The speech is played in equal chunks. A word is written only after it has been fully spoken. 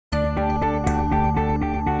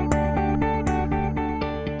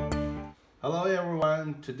Hello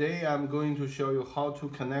everyone, today I'm going to show you how to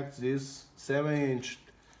connect this 7-inch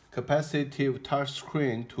capacitive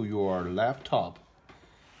touchscreen to your laptop.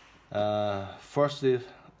 First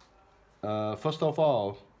of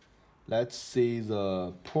all, let's see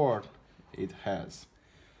the port it has.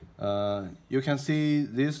 You can see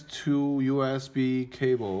these two USB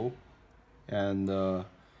cable and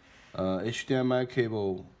HDMI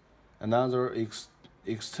cable, another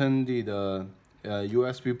extended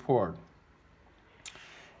USB port.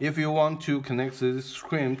 If you want to connect this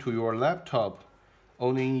screen to your laptop,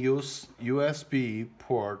 only use USB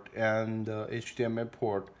port and HDMI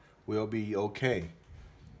port will be okay.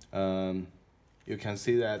 You can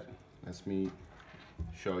see that. Let me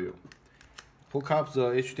show you. Hook up the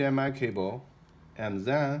HDMI cable and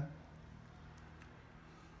then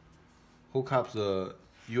hook up the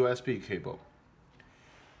USB cable.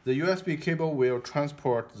 The USB cable will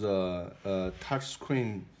transport the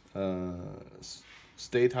touchscreen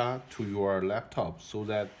data to your laptop so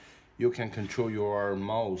that you can control your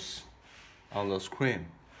mouse on the screen.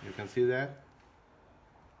 You can see that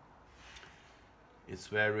it's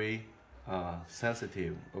very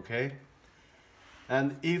sensitive, okay?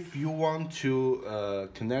 And if you want to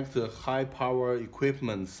connect the high power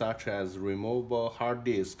equipment such as removable hard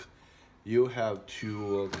disk, you have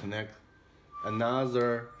to connect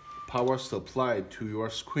another power supply to your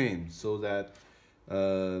screen so that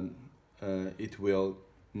it will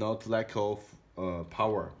not lack of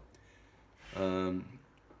power.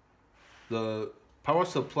 The power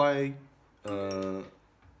supply,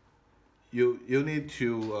 you need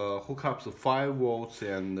to hook up the 5 volts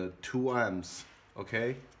and 2 amps,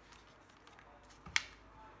 okay?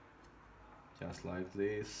 Just like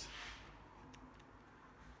this.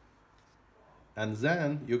 And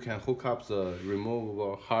then you can hook up the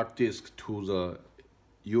removable hard disk to the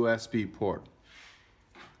USB port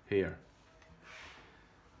here.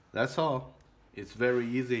 That's all. It's very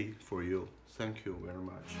easy for you. Thank you very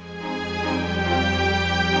much.